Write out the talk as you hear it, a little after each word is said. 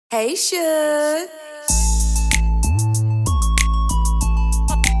Hey, Suge.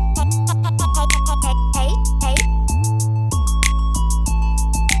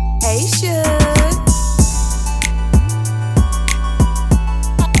 Hey, Suge.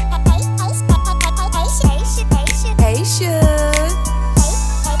 Hey, Suge. Hey, Suge.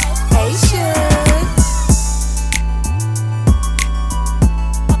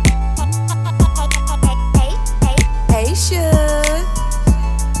 Hey, Suge. Hey, Suge.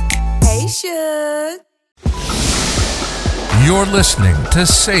 You're listening to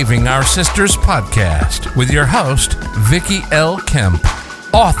Saving Our Sisters podcast with your host, Vicki L. Kemp,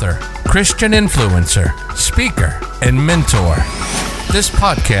 author, Christian influencer, speaker, and mentor. This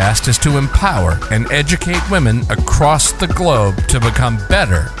podcast is to empower and educate women across the globe to become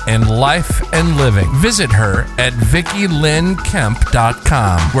better in life and living. Visit her at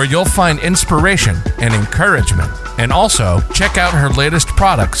VickiLynnKemp.com, where you'll find inspiration and encouragement, and also check out her latest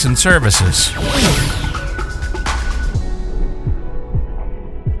products and services.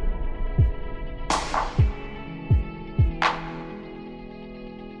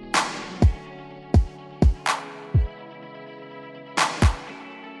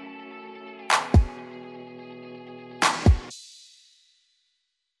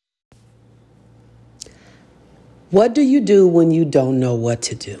 What do you do when you don't know what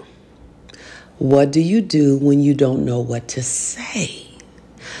to do? What do you do when you don't know what to say?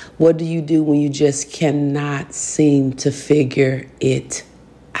 What do you do when you just cannot seem to figure it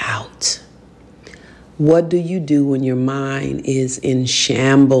out? What do you do when your mind is in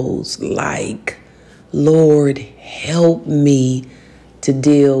shambles like, Lord, help me to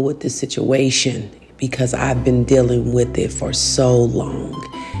deal with this situation because I've been dealing with it for so long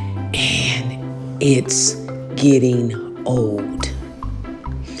and it's getting old.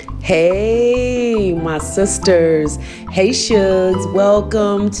 Hey, my sisters. Hey, Shugs.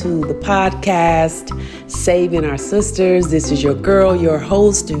 Welcome to the podcast, Saving Our Sisters. This is your girl, your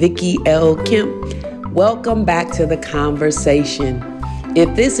host, Vicki L. Kemp. Welcome back to the conversation.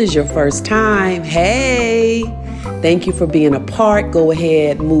 If this is your first time, hey, thank you for being a part. Go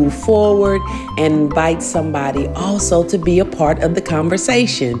ahead, move forward, and invite somebody also to be a part of the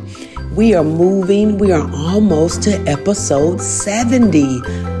conversation. We are moving. We are almost to episode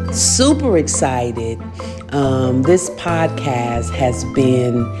 70. Super excited. This podcast has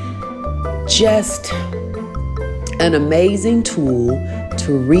been just an amazing tool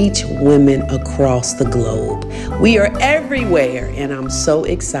to reach women across the globe. We are everywhere, and I'm so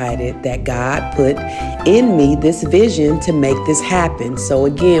excited that God put in me this vision to make this happen. So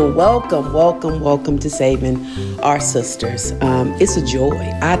again, welcome to Saving Our Sisters. It's a joy.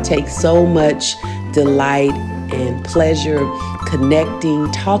 I take so much delight and pleasure connecting,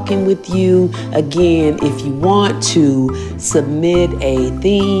 talking with you. Again, if you want to submit a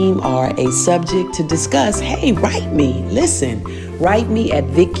theme or a subject to discuss, hey, write me. Listen, write me at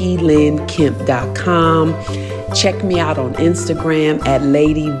VickiLynnKemp.com. Check me out on Instagram at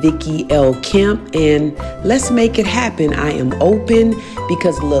Lady Vicki L. Kemp, and let's make it happen. I am open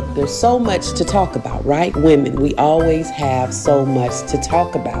because look, there's so much to talk about, right? Women, we always have so much to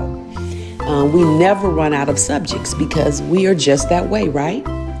talk about. We never run out of subjects because we are just that way, right?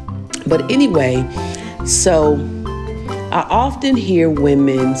 But anyway, so I often hear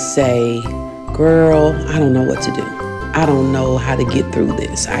women say, girl, I don't know what to do. I don't know how to get through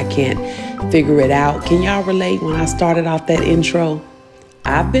this. I can't figure it out. Can y'all relate when I started off that intro?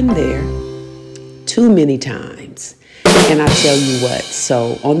 I've been there too many times. And I tell you what,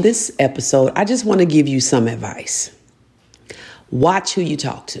 so on this episode, I just want to give you some advice. Watch who you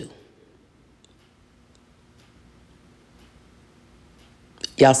talk to.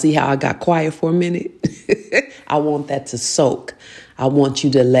 Y'all see how I got quiet for a minute? I want that to soak. I want you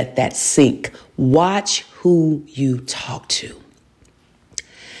to let that sink. Watch who you talk to.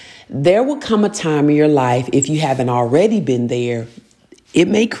 There will come a time in your life, if you haven't already been there, it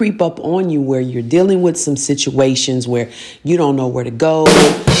may creep up on you where you're dealing with some situations where you don't know where to go.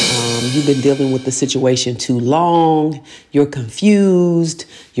 You've been dealing with the situation too long. You're confused.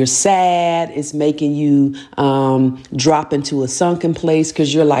 You're sad. It's making you drop into a sunken place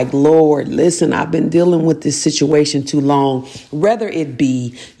because you're like, Lord, listen, I've been dealing with this situation too long. Whether it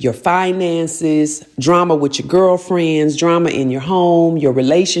be your finances, drama with your girlfriends, drama in your home, your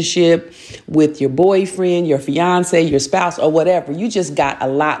relationship with your boyfriend, your fiance, your spouse, or whatever. You just got a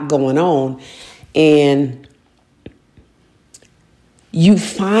lot going on. And you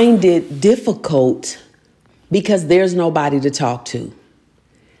find it difficult because there's nobody to talk to.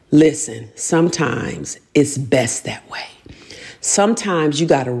 Listen, sometimes it's best that way. Sometimes you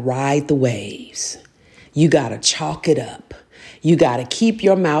got to ride the waves. You got to chalk it up. You got to keep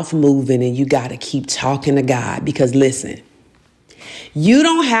your mouth moving and you got to keep talking to God, because listen, you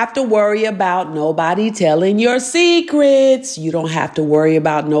don't have to worry about nobody telling your secrets. You don't have to worry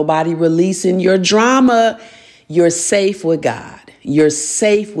about nobody releasing your drama. You're safe with God. You're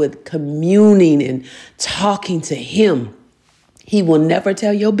safe with communing and talking to Him. He will never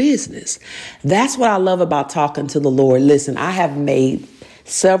tell your business. That's what I love about talking to the Lord. Listen, I have made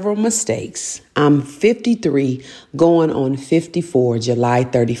several mistakes. I'm 53, going on 54, July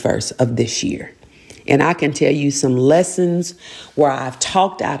 31st of this year. And I can tell you some lessons where I've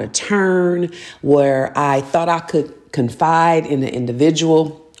talked out of turn, where I thought I could confide in an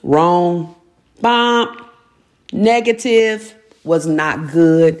individual. Wrong. Bump. Negative. Was not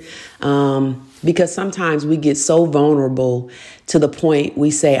good. Because sometimes we get so vulnerable to the point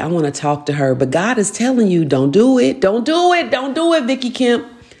we say, I want to talk to her, but God is telling you, don't do it. Don't do it. Don't do it, Vicky Kemp.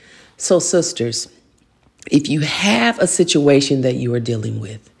 So sisters, if you have a situation that you are dealing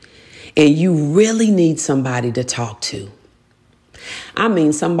with and you really need somebody to talk to, I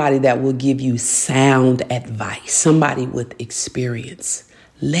mean, somebody that will give you sound advice, somebody with experience,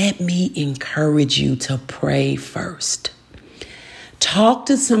 let me encourage you to pray first. Talk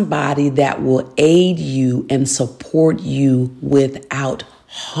to somebody that will aid you and support you without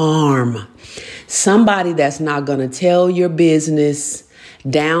harm. Somebody that's not going to tell your business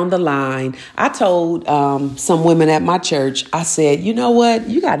down the line. I told some women at my church, I said, you know what?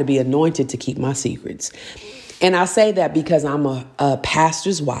 You got to be anointed to keep my secrets. And I say that because I'm a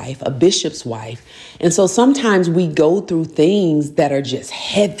pastor's wife, a bishop's wife. And so sometimes we go through things that are just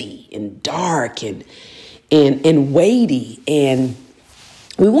heavy and dark and weighty, and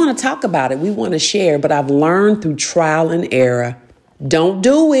we want to talk about it. We want to share, but I've learned through trial and error, don't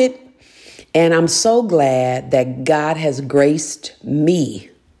do it. And I'm so glad that God has graced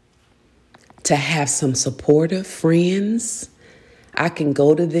me to have some supportive friends. I can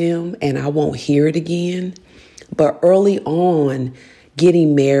go to them and I won't hear it again. But early on,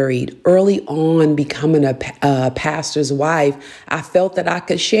 getting married, early on becoming a pastor's wife, I felt that I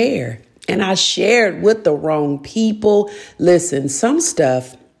could share. And I shared with the wrong people. Listen, some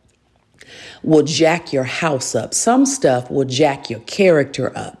stuff will jack your house up. Some stuff will jack your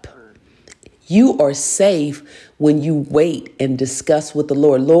character up. You are safe when you wait and discuss with the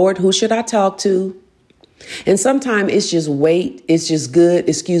Lord. Lord, who should I talk to? And sometimes it's just good,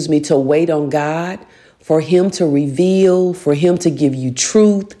 to wait on God, for Him to reveal, for Him to give you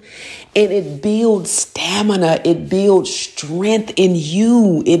truth. And it builds stamina. It builds strength in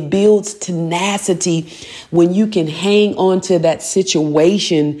you. It builds tenacity when you can hang on to that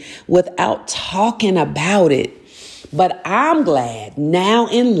situation without talking about it. But I'm glad now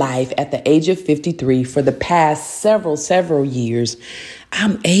in life at the age of 53, for the past several years,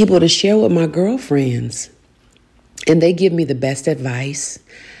 I'm able to share with my girlfriends, and they give me the best advice.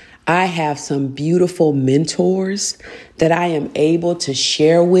 I have some beautiful mentors that I am able to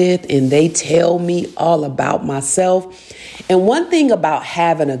share with, and they tell me all about myself. And one thing about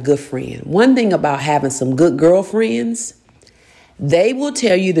having a good friend, one thing about having some good girlfriends, they will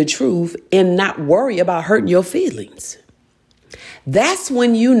tell you the truth and not worry about hurting your feelings. That's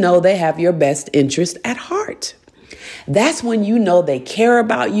when you know they have your best interest at heart. That's when you know they care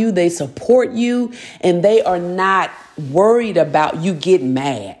about you, they support you, and they are not worried about you getting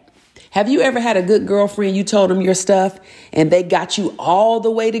mad. Have you ever had a good girlfriend, you told them your stuff, and they got you all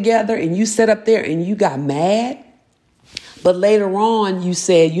the way together, and you sat up there and you got mad? But later on, you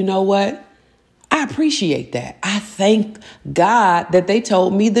said, you know what? I appreciate that. I thank God that they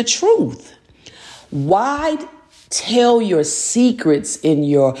told me the truth. Why tell your secrets and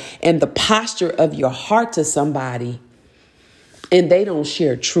the posture of your heart to somebody and they don't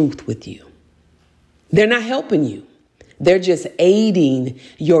share truth with you? They're not helping you. They're just aiding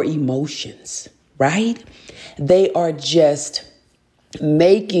your emotions, right? They are just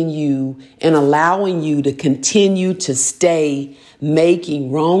making you and allowing you to continue to stay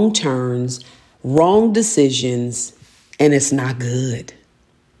making wrong turns, wrong decisions, and it's not good.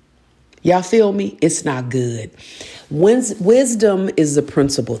 Y'all feel me? It's not good. Wisdom is the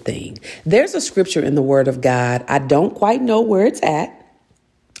principal thing. There's a scripture in the Word of God. I don't quite know where it's at,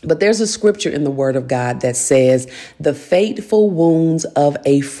 but there's a scripture in the Word of God that says, the fateful wounds of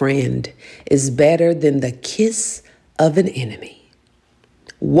a friend is better than the kiss of an enemy.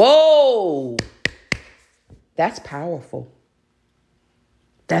 Whoa! That's powerful.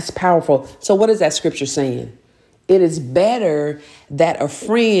 That's powerful. So what is that scripture saying? It is better that a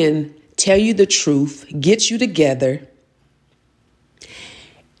friend tell you the truth, get you together,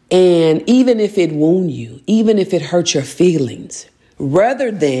 and even if it wound you, even if it hurt your feelings,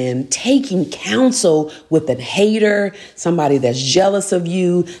 rather than taking counsel with a hater, somebody that's jealous of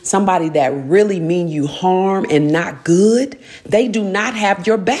you, somebody that really mean you harm and not good. They do not have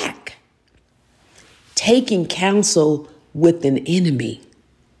your back. Taking counsel with an enemy.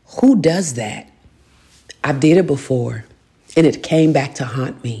 Who does that? I did it before, and it came back to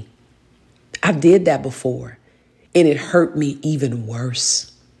haunt me. I did that before, and it hurt me even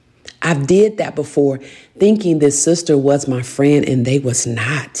worse. I did that before, thinking this sister was my friend, and they was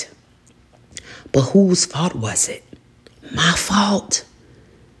not. But whose fault was it? My fault.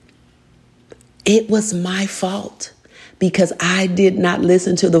 It was my fault because I did not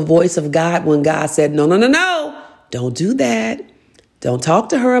listen to the voice of God when God said, no, don't do that. Don't talk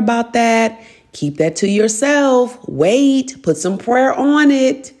to her about that. Keep that to yourself. Wait, put some prayer on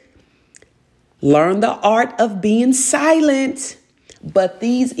it. Learn the art of being silent. But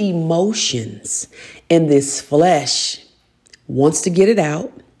these emotions and this flesh wants to get it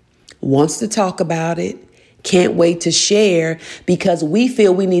out, wants to talk about it, can't wait to share because we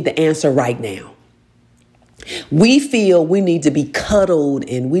feel we need the answer right now. We feel we need to be cuddled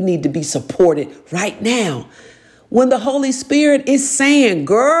and we need to be supported right now. When the Holy Spirit is saying,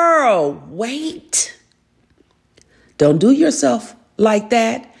 girl, wait. Don't do yourself like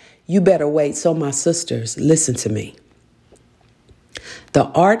that. You better wait. So my sisters, listen to me. The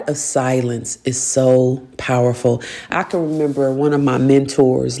art of silence is so powerful. I can remember one of my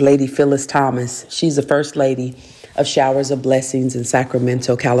mentors, Lady Phyllis Thomas. She's the first lady of Showers of Blessings in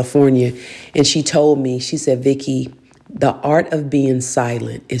Sacramento, California. And she told me, she said, Vicki, the art of being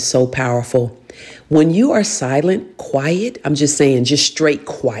silent is so powerful. When you are silent, quiet, I'm just saying, just straight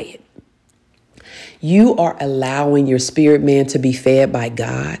quiet. You are allowing your spirit man to be fed by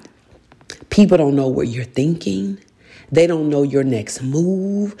God. People don't know what you're thinking. They don't know your next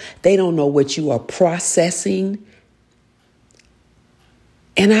move. They don't know what you are processing.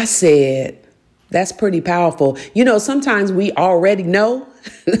 And I said, that's pretty powerful. You know, sometimes we already know.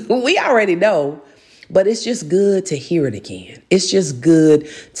 We already know. But it's just good to hear it again. It's just good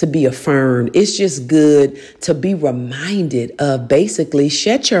to be affirmed. It's just good to be reminded of basically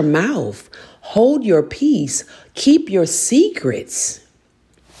shut your mouth, hold your peace, keep your secrets.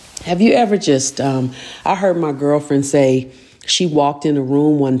 Have you ever just, I heard my girlfriend say she walked in a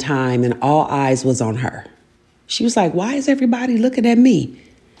room one time and all eyes was on her. She was like, why is everybody looking at me?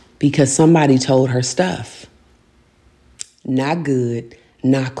 Because somebody told her stuff. Not good,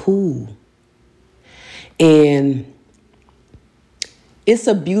 not cool. And it's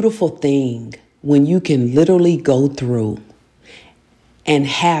a beautiful thing when you can literally go through and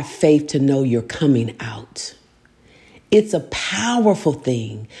have faith to know you're coming out. It's a powerful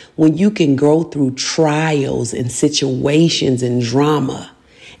thing when you can go through trials and situations and drama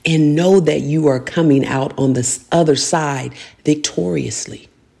and know that you are coming out on the other side victoriously,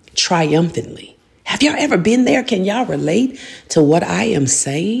 triumphantly. Have y'all ever been there? Can y'all relate to what I am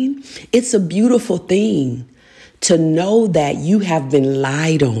saying? It's a beautiful thing to know that you have been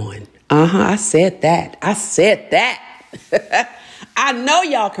lied on. I said that. I know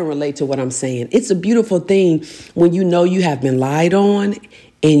y'all can relate to what I'm saying. It's a beautiful thing when you know you have been lied on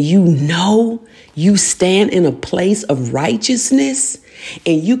and you know you stand in a place of righteousness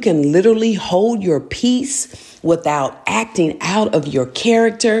and you can literally hold your peace without acting out of your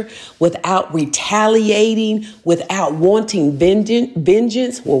character, without retaliating, without wanting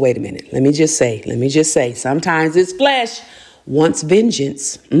vengeance. Well, wait a minute. Let me just say, sometimes this flesh wants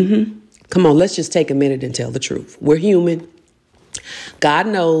vengeance. Come on, let's just take a minute and tell the truth. We're human. God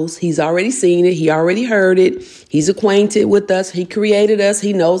knows. He's already seen it. He already heard it. He's acquainted with us. He created us.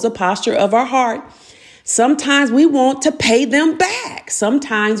 He knows the posture of our heart. Sometimes we want to pay them back.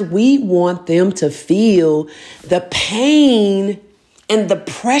 Sometimes we want them to feel the pain and the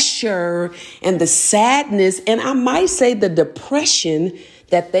pressure and the sadness, and I might say the depression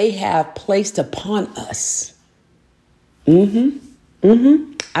that they have placed upon us. I've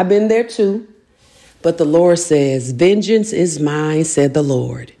been there too. But the Lord says, vengeance is mine, said the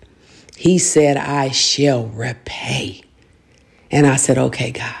Lord. He said, I shall repay. And I said, okay,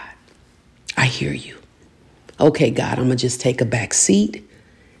 God, I hear you. Okay, God, I'm going to just take a back seat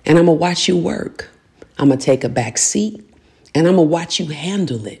and I'm going to watch you work. I'm going to take a back seat and I'm going to watch you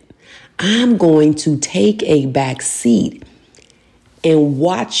handle it. I'm going to take a back seat and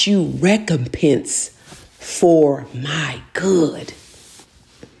watch you recompense for my good.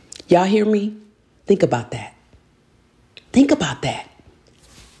 Y'all hear me? Think about that. Think about that.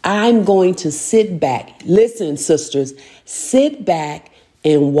 I'm going to sit back. Listen, sisters, sit back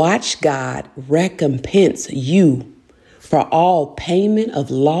and watch God recompense you for all payment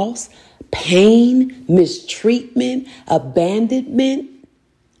of loss, pain, mistreatment, abandonment,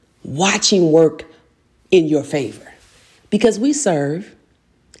 watching work in your favor. Because we serve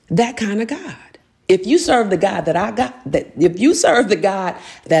that kind of God. If you serve the God that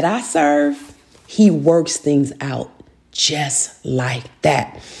I serve, he works things out just like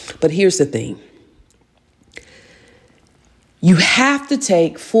that. But here's the thing. You have to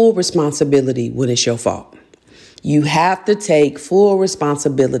take full responsibility when it's your fault. You have to take full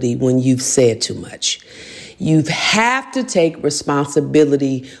responsibility when you've said too much. You have to take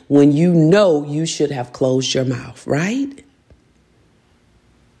responsibility when you know you should have closed your mouth, right?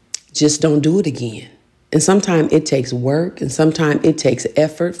 Just don't do it again. And sometimes it takes work and sometimes it takes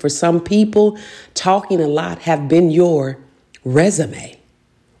effort. For some people, talking a lot have been your resume.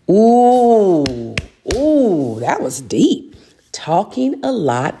 Ooh, that was deep. Talking a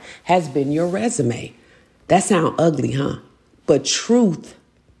lot has been your resume. That sounds ugly, huh? But truth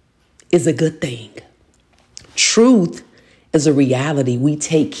is a good thing. Truth is a reality. We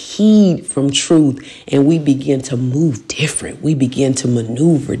take heed from truth and we begin to move different. We begin to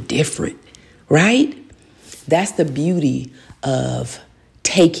maneuver different, right? That's the beauty of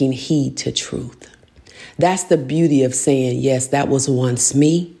taking heed to truth. That's the beauty of saying, yes, that was once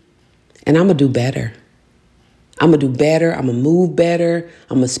me, and I'm going to do better. I'm going to do better. I'm going to move better.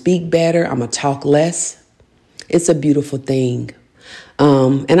 I'm going to speak better. I'm going to talk less. It's a beautiful thing.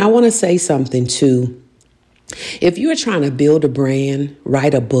 And I want to say something too. If you're trying to build a brand,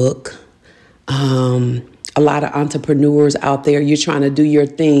 write a book, a lot of entrepreneurs out there, you're trying to do your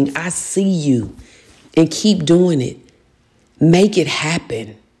thing. I see you, and keep doing it. Make it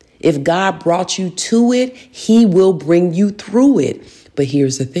happen. If God brought you to it, he will bring you through it. But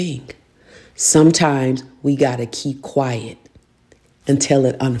here's the thing. Sometimes we got to keep quiet until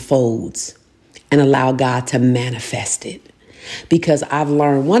it unfolds and allow God to manifest it. Because I've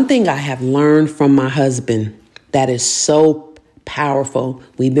learned one thing I have learned from my husband that is so powerful.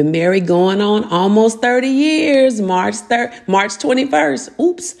 We've been married going on almost 30 years, March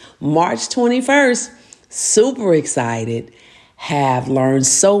 21st. Super excited. Have learned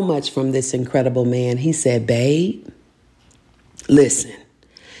so much from this incredible man. He said, babe, listen,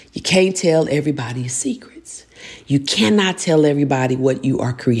 you can't tell everybody your secrets. You cannot tell everybody what you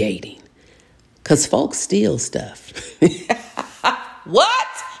are creating because folks steal stuff. What?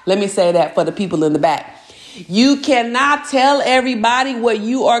 Let me say that for the people in the back. You cannot tell everybody what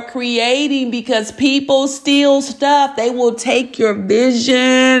you are creating because people steal stuff. They will take your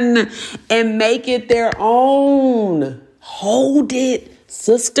vision and make it their own. Hold it,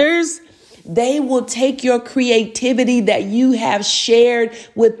 sisters. They will take your creativity that you have shared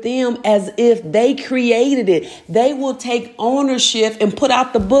with them as if they created it. They will take ownership and put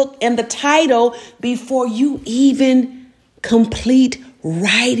out the book and the title before you even complete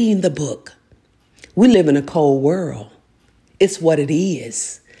writing the book. We live in a cold world. It's what it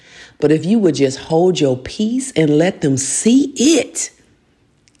is. But if you would just hold your peace and let them see it,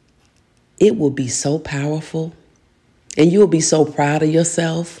 it will be so powerful. And you'll be so proud of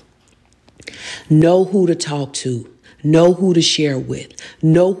yourself. Know who to talk to. Know who to share with.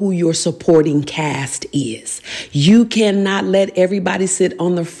 Know who your supporting cast is. You cannot let everybody sit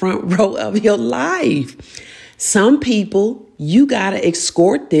on the front row of your life. Some people, you got to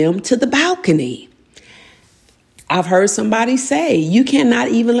escort them to the balcony. I've heard somebody say, you cannot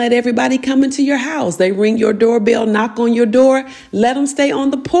even let everybody come into your house. They ring your doorbell, knock on your door, let them stay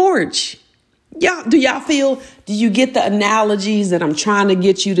on the porch. Do you get the analogies that I'm trying to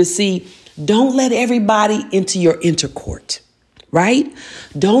get you to see? Don't let everybody into your intercourt, right?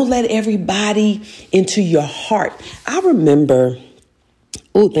 Don't let everybody into your heart. I remember,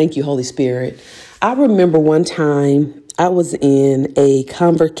 thank you, Holy Spirit. I remember one time I was in a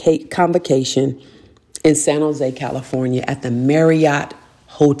convocation in San Jose, California at the Marriott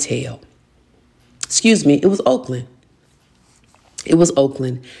Hotel. It was Oakland.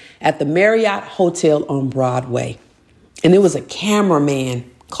 At the Marriott Hotel on Broadway. And there was a cameraman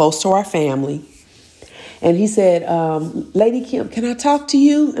close to our family. And he said, Lady Kim, can I talk to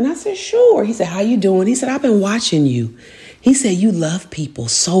you? And I said, sure. He said, how you doing? He said, I've been watching you. He said, you love people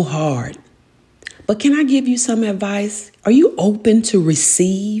so hard. But can I give you some advice? Are you open to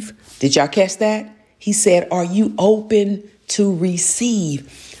receive? Did y'all catch that? He said, are you open to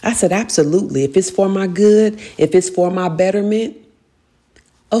receive? I said, absolutely. If it's for my good, if it's for my betterment,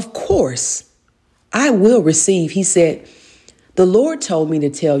 of course, I will receive. He said, the Lord told me to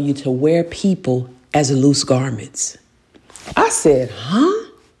tell you to wear people as loose garments. I said, huh?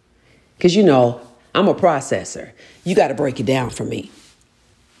 Because, I'm a processor. You got to break it down for me.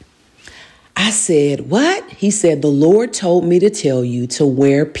 I said, what? He said, the Lord told me to tell you to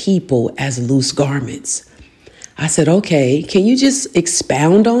wear people as loose garments. I said, okay, can you just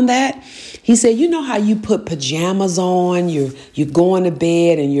expound on that? He said, you know how you put pajamas on, you're going to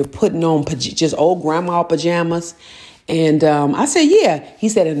bed and you're putting on just old grandma pajamas. And I said, yeah. He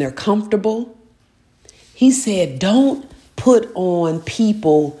said, and they're comfortable. He said, don't put on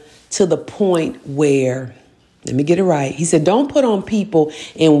people to the point where, let me get it right. He said, don't put on people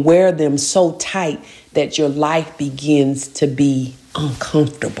and wear them so tight that your life begins to be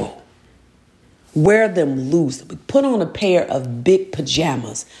uncomfortable. Wear them loose. Put on a pair of big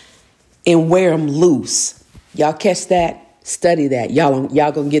pajamas and wear them loose. Y'all catch that? Study that.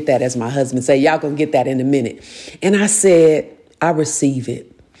 Y'all gonna get that, as my husband say. Y'all gonna get that in a minute. And I said, I receive it.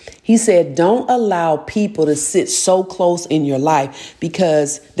 He said, don't allow people to sit so close in your life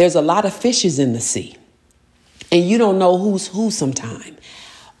because there's a lot of fishes in the sea. And you don't know who's who sometime.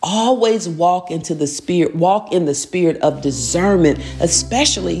 Always walk in the spirit of discernment,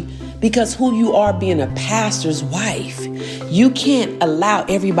 especially because who you are being a pastor's wife. You can't allow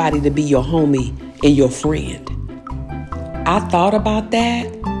everybody to be your homie and your friend. I thought about that.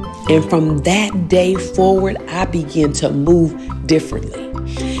 And from that day forward, I began to move differently.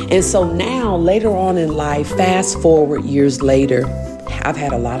 And so now later on in life, fast forward years later, I've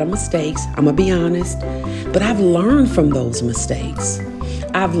had a lot of mistakes. I'm going to be honest, but I've learned from those mistakes.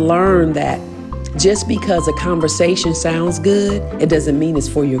 I've learned that just because a conversation sounds good, it doesn't mean it's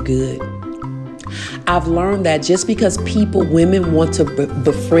for your good. I've learned that just because women want to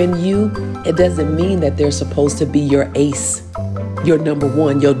befriend you, it doesn't mean that they're supposed to be your ace, your number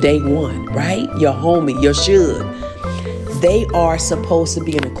one, your day one, right? Your homie, your should. They are supposed to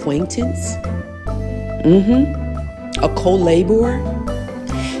be an acquaintance, a co-laborer.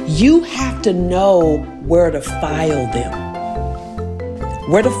 You have to know where to file them.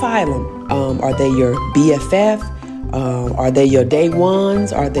 Where to file them? Are they your BFF? Are they your day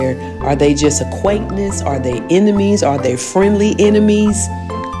ones? Are they just acquaintance? Are they enemies? Are they friendly enemies?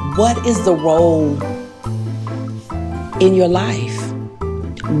 What is the role in your life?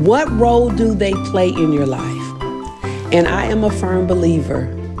 What role do they play in your life? And I am a firm believer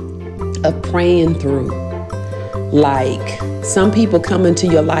of praying through. Like, some people come into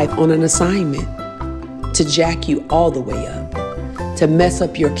your life on an assignment to jack you all the way up, to mess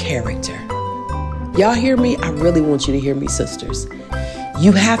up your character. Y'all hear me? I really want you to hear me, sisters.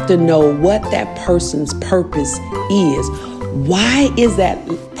 You have to know what that person's purpose is. Why is that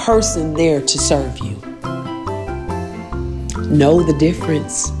person there to serve you? Know the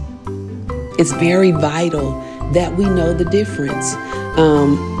difference. It's very vital that we know the difference.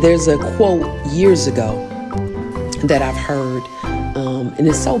 There's a quote years ago that I've heard, and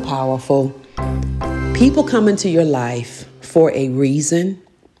it's so powerful. People come into your life for a reason,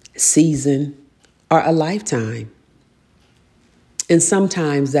 season, or a lifetime. And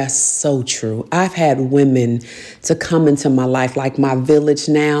sometimes that's so true. I've had women to come into my life, like my village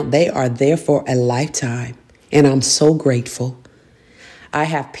now. They are there for a lifetime, and I'm so grateful. I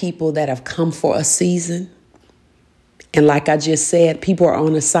have people that have come for a season. And like I just said, people are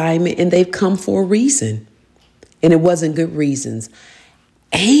on assignment and they've come for a reason. And it wasn't good reasons.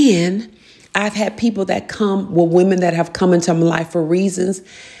 And I've had people that come, women that have come into my life for reasons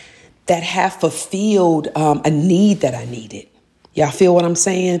that have fulfilled a need that I needed. Y'all feel what I'm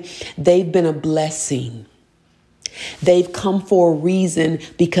saying? They've been a blessing. They've come for a reason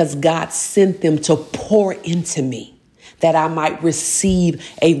because God sent them to pour into me, that I might receive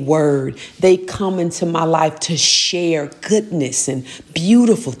a word. They come into my life to share goodness and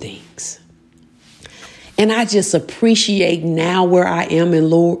beautiful things. And I just appreciate now where I am in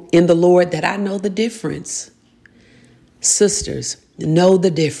the Lord that I know the difference. Sisters, know the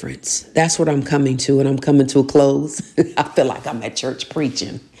difference. That's what I'm coming to, and I'm coming to a close. I feel like I'm at church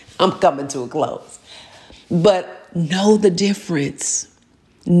preaching. I'm coming to a close. But know the difference.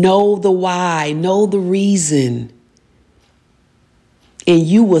 Know the why. Know the reason. And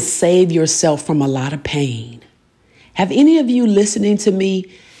you will save yourself from a lot of pain. Have any of you listening to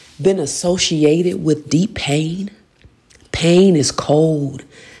me been associated with deep pain? Pain is cold.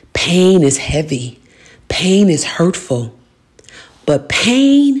 Pain is heavy. Pain is hurtful. But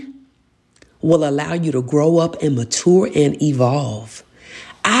pain will allow you to grow up and mature and evolve.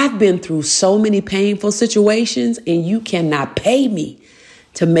 I've been through so many painful situations, and you cannot pay me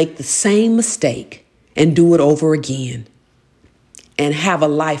to make the same mistake and do it over again and have a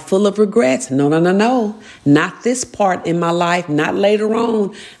life full of regrets. No. Not this part in my life, not later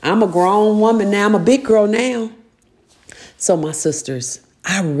on. I'm a grown woman now. I'm a big girl now. So my sisters,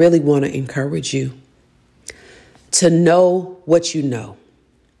 I really want to encourage you to know what you know.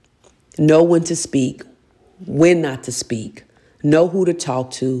 Know when to speak, when not to speak. Know who to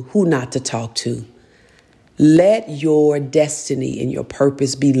talk to, who not to talk to. Let your destiny and your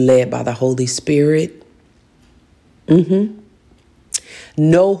purpose be led by the Holy Spirit.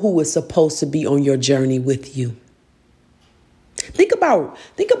 Know who is supposed to be on your journey with you. Think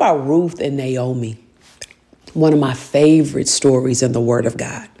about Ruth and Naomi. One of my favorite stories in the Word of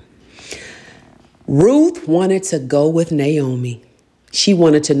God. Ruth wanted to go with Naomi. She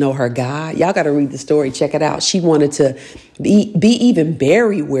wanted to know her God. Y'all got to read the story. Check it out. She wanted to be even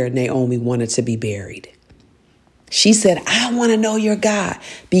buried where Naomi wanted to be buried. She said, I want to know your God,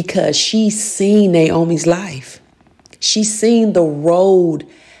 because she's seen Naomi's life. She's seen the road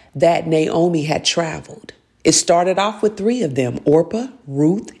that Naomi had traveled. It started off with 3 of them, Orpah,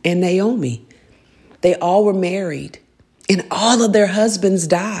 Ruth, and Naomi. They all were married, and all of their husbands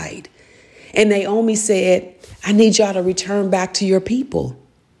died. And Naomi said, I need y'all to return back to your people.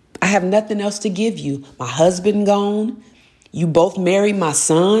 I have nothing else to give you. My husband gone. You both married my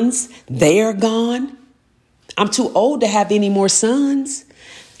sons. They're gone. I'm too old to have any more sons.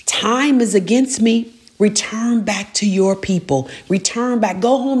 Time is against me. Return back to your people. Return back.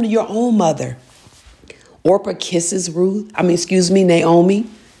 Go home to your own mother. Orpah kisses Naomi.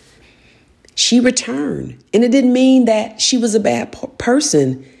 She returned. And it didn't mean that she was a bad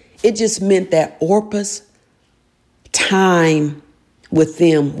person. It just meant that Orpah's time with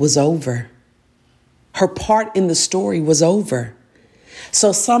them was over. Her part in the story was over.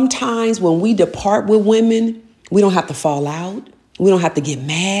 So sometimes when we depart with women, we don't have to fall out. We don't have to get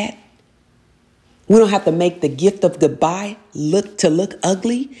mad. We don't have to make the gift of goodbye look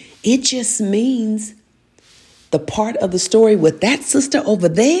ugly. It just means the part of the story with that sister over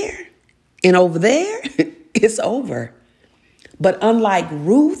there and over there, it's over. But unlike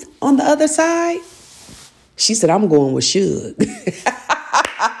Ruth on the other side, she said, I'm going with Suge.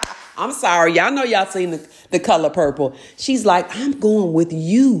 I'm sorry. Y'all know y'all seen the Color Purple. She's like, I'm going with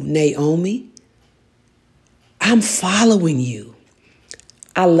you, Naomi. I'm following you.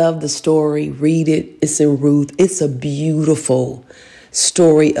 I love the story. Read it. It's in Ruth. It's a beautiful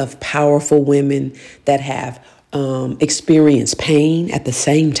story of powerful women that have experienced pain at the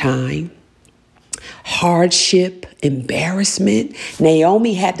same time. Hardship, embarrassment.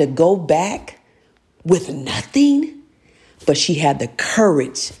 Naomi had to go back with nothing, but she had the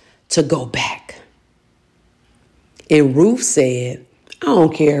courage to go back. And Ruth said, I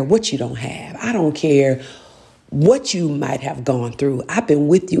don't care what you don't have. I don't care what you might have gone through. I've been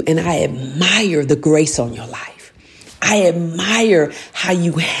with you, and I admire the grace on your life. I admire how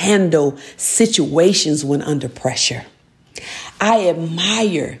you handle situations when under pressure. I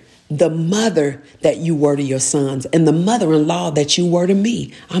admire the mother that you were to your sons and the mother-in-law that you were to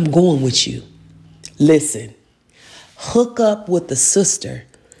me. I'm going with you. Listen, hook up with the sister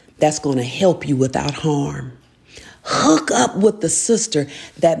that's going to help you without harm. Hook up with the sister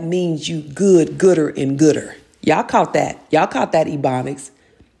that means you good, gooder, and gooder. Y'all caught that. Y'all caught that, Ebonics.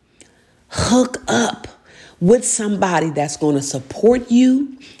 Hook up with somebody that's going to support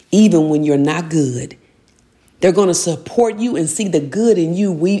you even when you're not good. They're going to support you and see the good in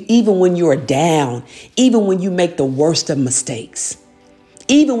you even when you're down, even when you make the worst of mistakes.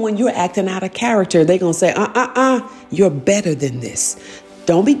 Even when you're acting out of character, they're going to say, you're better than this.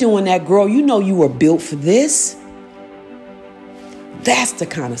 Don't be doing that, girl. You know you were built for this. That's the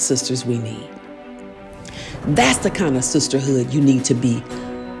kind of sisters we need. That's the kind of sisterhood you need to be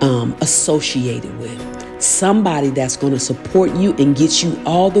associated with. Somebody that's going to support you and get you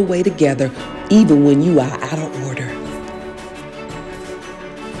all the way together, even when you are out of order.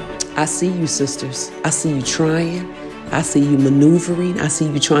 I see you, sisters. I see you trying. I see you maneuvering. I see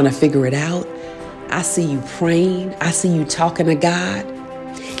you trying to figure it out. I see you praying. I see you talking to God.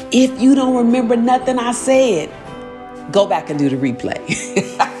 If you don't remember nothing I said, go back and do the replay.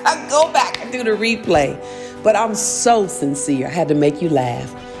 Go back and do the replay. But I'm so sincere. I had to make you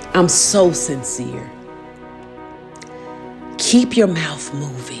laugh. I'm so sincere. Keep your mouth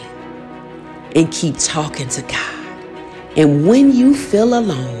moving and keep talking to God. And when you feel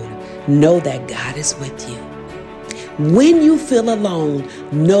alone, know that God is with you. When you feel alone,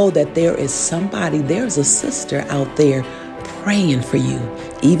 know that there's a sister out there praying for you.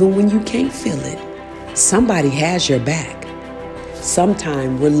 Even when you can't feel it, somebody has your back.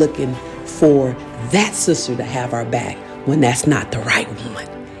 Sometimes we're looking for that sister to have our back when that's not the right one.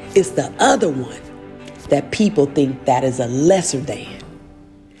 It's the other one that people think that is a lesser than.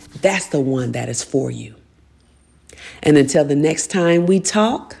 That's the one that is for you. And until the next time we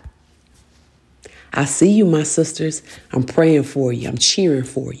talk, I see you, my sisters. I'm praying for you. I'm cheering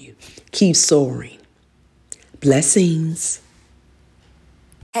for you. Keep soaring. Blessings.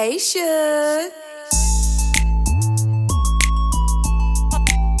 Hey, Suge.